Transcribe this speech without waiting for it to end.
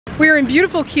We are in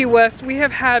beautiful Key West. We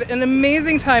have had an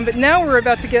amazing time, but now we're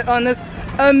about to get on this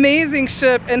amazing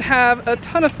ship and have a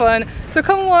ton of fun. So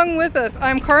come along with us.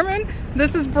 I'm Carmen,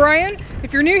 this is Brian.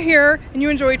 If you're new here and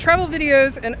you enjoy travel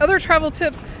videos and other travel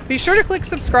tips, be sure to click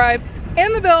subscribe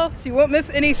and the bell so you won't miss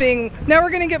anything. Now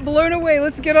we're gonna get blown away.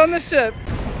 Let's get on the ship.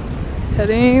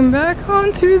 Heading back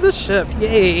onto the ship,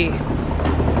 yay.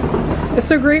 It's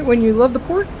so great when you love the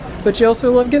port, but you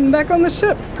also love getting back on the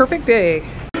ship. Perfect day.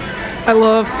 I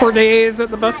love port days at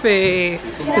the buffet.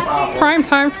 It's prime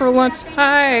time for lunch.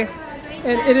 Hi.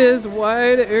 And it is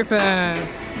wide open.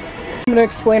 I'm gonna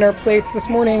explain our plates. This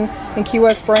morning in Key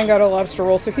West, Brian got a lobster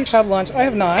roll, so he's had lunch. I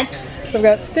have not. So I've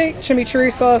got steak,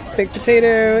 chimichurri sauce, baked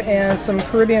potato, and some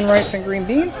Caribbean rice and green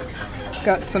beans.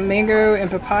 Got some mango and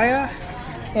papaya.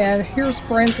 And here's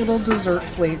Brian's little dessert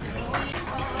plate.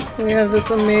 We have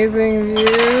this amazing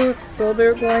view,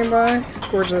 sailboat going by.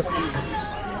 Gorgeous.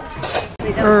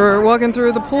 We're walking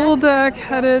through the pool deck,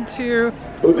 headed to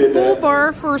the pool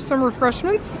bar for some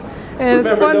refreshments. And it's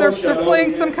fun, they're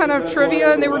playing some kind of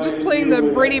trivia, and they were just playing the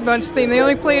Brady Bunch theme. They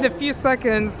only played a few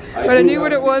seconds, but I knew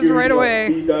what it was right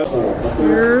away.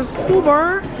 Here's the pool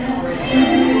bar.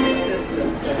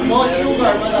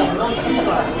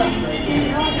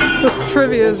 This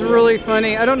trivia is really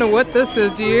funny. I don't know what this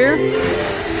is, do you?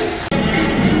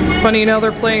 Funny, you know,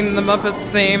 they're playing the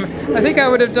Muppets theme. I think I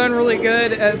would have done really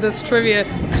good at this trivia.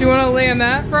 Do you want to lay in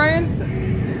that, Brian?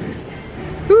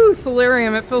 Ooh,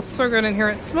 Solarium. It feels so good in here.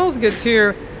 It smells good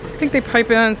too. I think they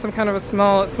pipe in some kind of a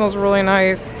smell. It smells really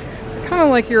nice. Kind of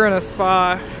like you're in a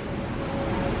spa.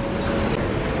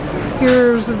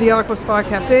 Here's the Aqua Spa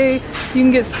Cafe. You can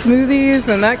get smoothies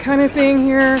and that kind of thing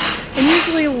here. And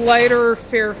usually lighter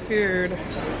fare food.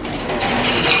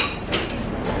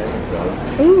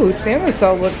 Ooh, salmon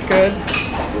salad looks good.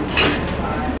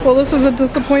 Well, this is a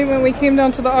disappointment. We came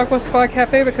down to the Aqua Spa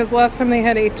Cafe because last time they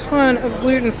had a ton of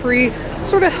gluten-free,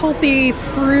 sort of healthy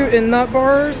fruit and nut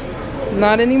bars.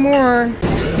 Not anymore.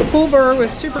 The pool bar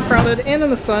was super crowded and in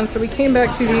the sun, so we came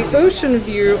back to the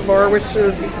Oceanview Bar, which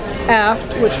is aft,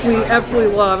 which we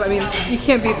absolutely love. I mean, you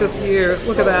can't beat this view.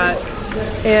 Look at that.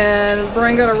 And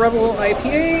Brian got a Rebel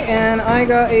IPA, and I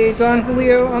got a Don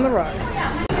Julio on the rocks.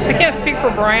 I can't speak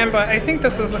for Brian, but I think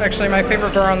this is actually my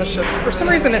favorite bar on the ship. For some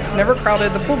reason, it's never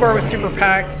crowded. The pool bar was super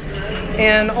packed.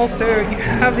 And also, you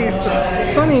have these just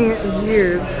stunning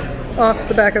views off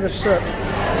the back of the ship.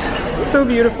 So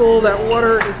beautiful. That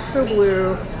water is so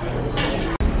blue.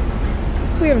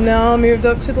 We have now moved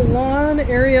up to the lawn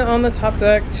area on the top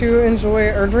deck to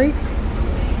enjoy our drinks.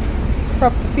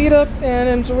 Prop the feet up and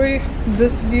enjoy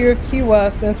this view of Key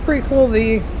West. And it's pretty cool.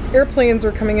 The airplanes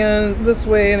are coming in this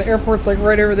way and the airport's like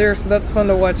right over there, so that's fun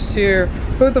to watch too.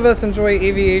 Both of us enjoy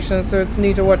aviation, so it's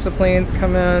neat to watch the planes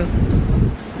come in.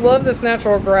 Love this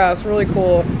natural grass, really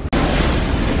cool.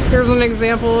 Here's an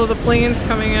example of the planes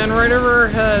coming in right over our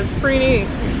heads, pretty neat.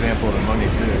 Example of the money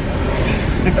too.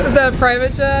 That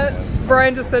private jet?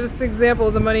 Brian just said it's an example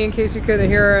of the money in case you couldn't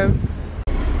hear him.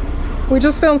 We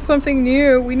just found something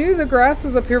new. We knew the grass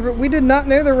was up here, but we did not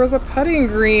know there was a putting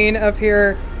green up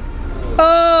here.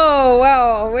 Oh,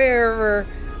 wow, way over.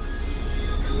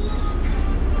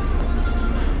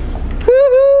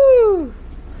 Woohoo!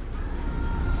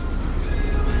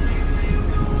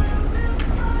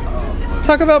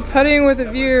 Talk about putting with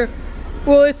a view.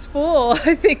 Well, it's full.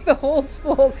 I think the hole's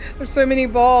full. There's so many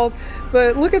balls.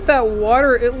 But look at that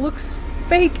water. It looks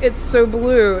fake. It's so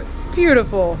blue. It's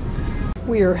beautiful.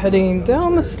 We are heading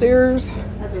down the stairs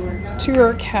to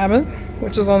our cabin,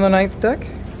 which is on the 9th deck.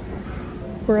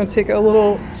 We're going to take a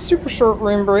little super short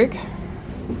room break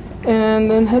and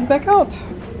then head back out.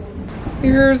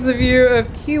 Here's the view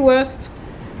of Key West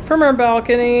from our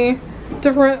balcony.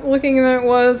 Different looking than it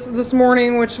was this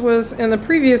morning, which was in the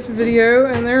previous video.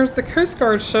 And there's the Coast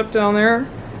Guard ship down there.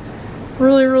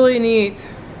 Really, really neat.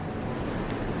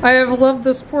 I have loved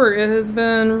this port. It has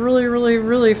been really, really,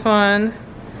 really fun.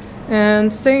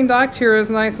 And staying docked here is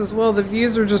nice as well. The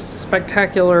views are just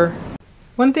spectacular.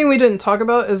 One thing we didn't talk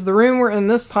about is the room we're in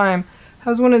this time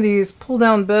has one of these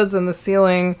pull-down beds in the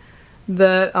ceiling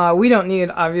that we don't need,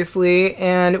 obviously.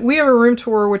 And we have a room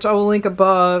tour, which I will link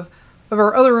above, of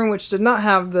our other room, which did not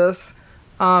have this.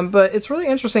 But it's really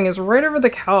interesting. It's right over the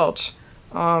couch.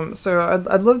 So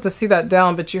I'd love to see that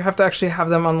down, but you have to actually have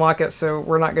them unlock it, so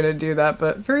we're not going to do that.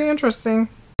 But very interesting.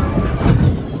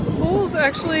 The pool's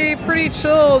actually pretty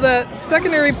chill. That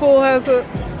secondary pool has a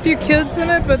few kids in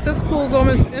it, but this pool's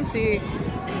almost empty.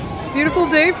 Beautiful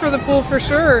day for the pool for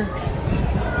sure.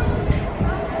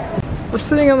 We're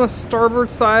sitting on the starboard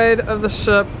side of the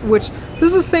ship, which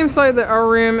this is the same side that our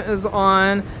room is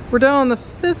on. We're down on the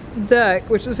 5th deck,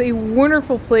 which is a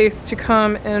wonderful place to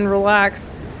come and relax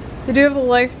They do have the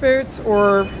lifeboats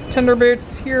or tender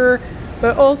boats here,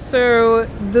 but also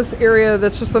this area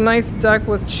that's just a nice deck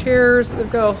with chairs.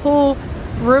 They've got a whole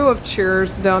row of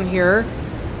chairs down here.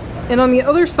 And on the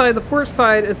other side, the port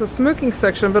side, is the smoking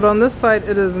section, but on this side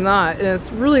it is not, and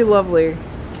it's really lovely.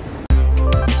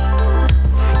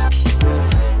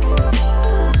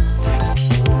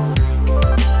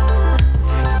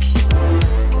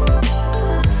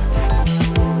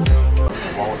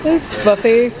 It's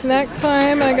buffet snack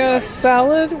time. I got a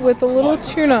salad with a little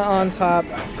tuna on top.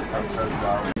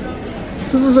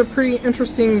 This is a pretty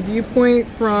interesting viewpoint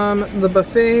from the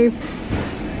buffet.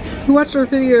 If you watched our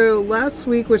video last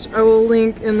week, which I will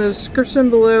link in the description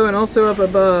below and also up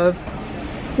above,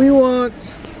 we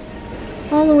walked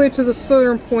all the way to the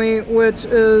southern point, which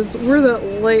is where that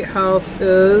lighthouse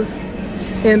is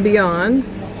and beyond.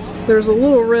 There's a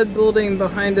little red building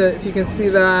behind it, if you can see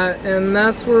that, and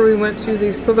that's where we went to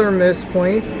the southernmost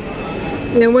point.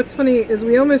 And what's funny is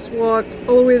we almost walked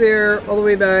all the way there, all the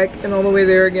way back, and all the way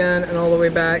there again, and all the way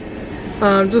back,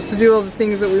 just to do all the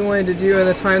things that we wanted to do in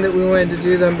the time that we wanted to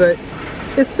do them. But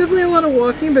it's definitely a lot of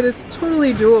walking, but it's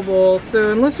totally doable.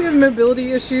 So unless you have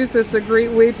mobility issues, it's a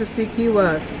great way to see Key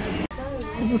West.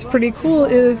 This is pretty cool.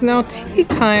 It is now tea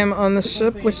time on the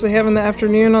ship, which they have in the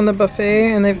afternoon on the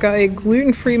buffet, and they've got a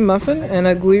gluten-free muffin and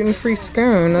a gluten-free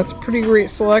scone. That's a pretty great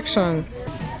selection.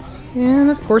 And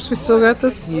of course we still got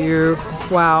this view.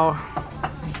 Wow.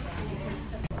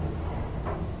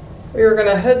 We are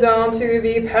gonna head down to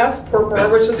the passport bar,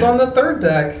 which is on the third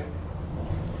deck.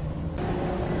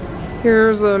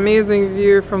 Here's an amazing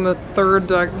view from the third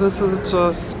deck. This is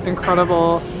just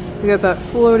incredible. You got that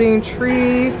floating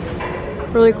tree.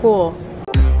 Really cool.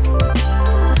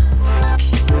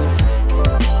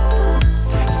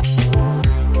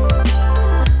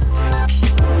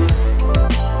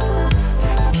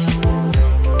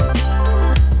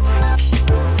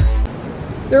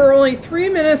 There are only 3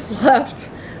 minutes left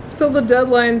till the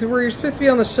deadline to where you're supposed to be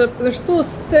on the ship. There's still a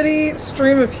steady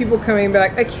stream of people coming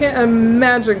back. I can't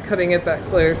imagine cutting it that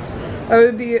close. I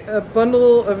would be a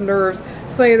bundle of nerves.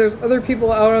 It's funny, there's other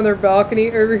people out on their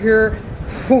balcony over here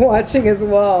watching as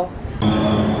well.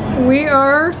 We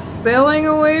are sailing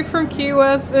away from Key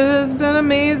West. It has been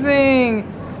amazing.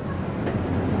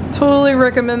 Totally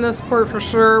recommend this port for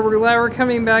sure. We're glad we're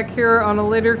coming back here on a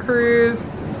later cruise.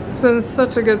 It's been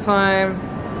such a good time.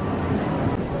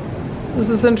 This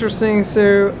is interesting.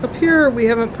 So up here we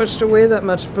haven't pushed away that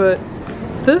much, but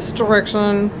this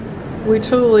direction we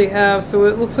totally have. So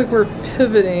it looks like we're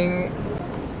pivoting.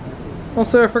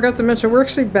 Also, I forgot to mention, we're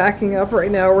actually backing up right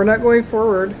now. We're not going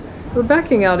forward. We're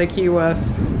backing out of Key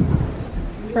West.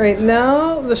 Right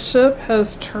now, the ship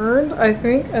has turned, I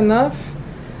think, enough.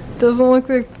 Doesn't look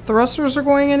like the thrusters are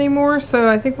going anymore, so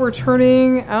I think we're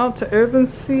turning out to open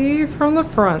sea from the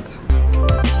front.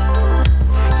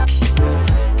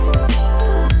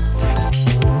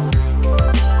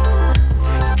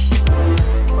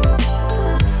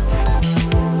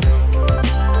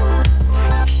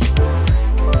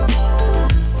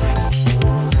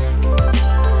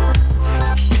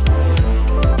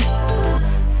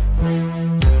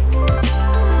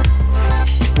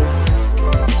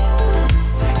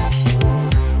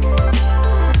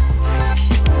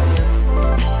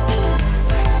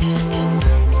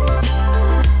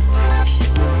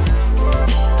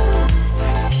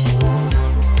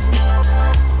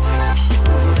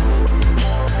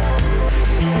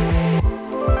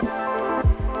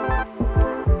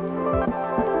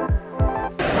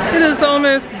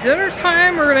 Almost dinner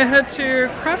time. We're gonna head to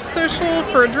Craft Social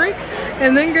for a drink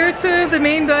and then go to the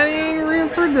main dining room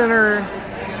for dinner.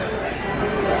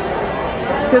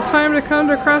 Good time to come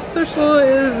to Craft Social. It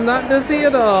is not busy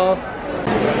at all. We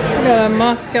got a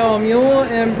Moscow Mule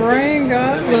and Brian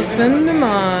got Le Fin de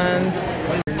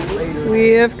Monde.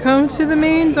 We have come to the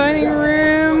main dining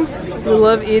room. We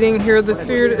love eating here. The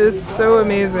food is so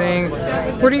amazing.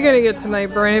 What are you gonna get tonight,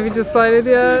 Brian? Have you decided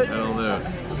yet? I don't know.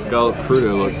 Scallop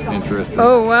crudo looks interesting.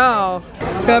 Oh wow.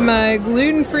 Got my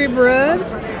gluten-free bread,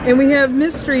 and we have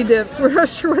mystery dips. We're not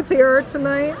sure what they are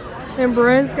tonight. And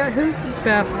Brian's got his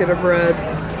basket of bread.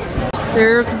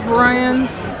 There's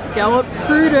Brian's scallop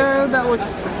crudo. That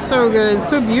looks so good,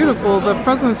 so beautiful. The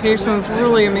presentation is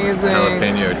really amazing.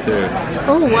 Jalapeno too.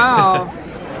 Oh wow.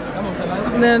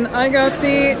 And then I got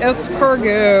the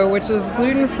escargot, which is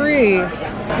gluten-free.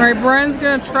 All right, Brian's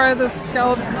gonna try the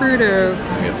scallop crudo.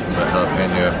 Get some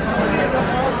jalapeno.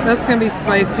 That's gonna be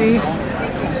spicy.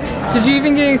 Did you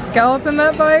even get any scallop in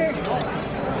that bite?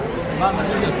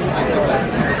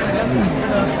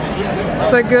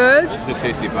 Is that good? It's a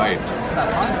tasty bite.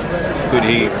 Good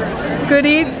heat. Good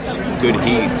eats. Good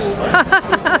heat.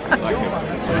 Like it.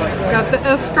 Got the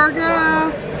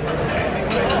escargot.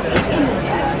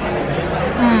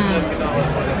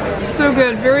 So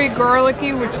good, very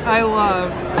garlicky, which I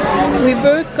love. We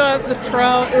both got the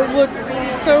trout. It looks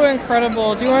so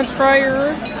incredible. Do you want to try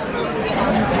yours?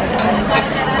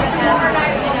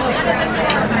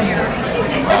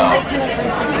 Wow.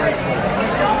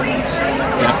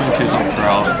 Definitely tasting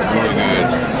trout. Really good.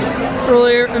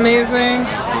 Really amazing.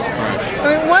 So fresh. I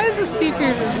mean, why is the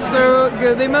seafood just so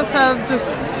good? They must have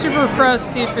just super fresh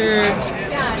seafood.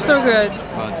 So good.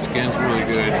 The skin's really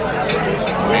good.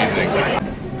 Amazing.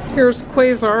 Here's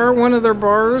Quasar, one of their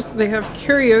bars. They have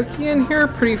karaoke in here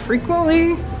pretty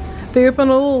frequently. They open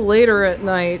a little later at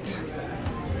night.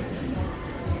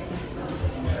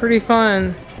 Pretty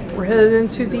fun. We're headed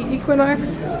into the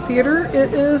Equinox Theater.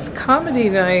 It is comedy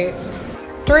night.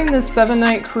 During this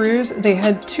 7-night cruise, they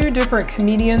had 2 different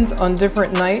comedians on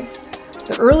different nights.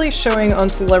 The early showing on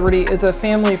Celebrity is a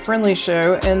family-friendly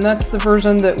show, and that's the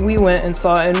version that we went and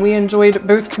saw, and we enjoyed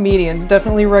both comedians.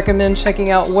 Definitely recommend checking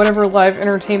out whatever live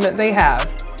entertainment they have.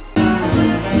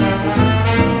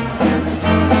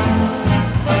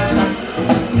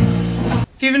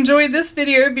 If you've enjoyed this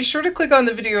video, be sure to click on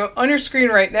the video on your screen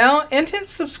right now and hit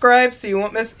subscribe so you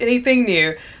won't miss anything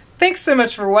new. Thanks so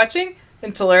much for watching.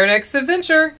 Until our next adventure.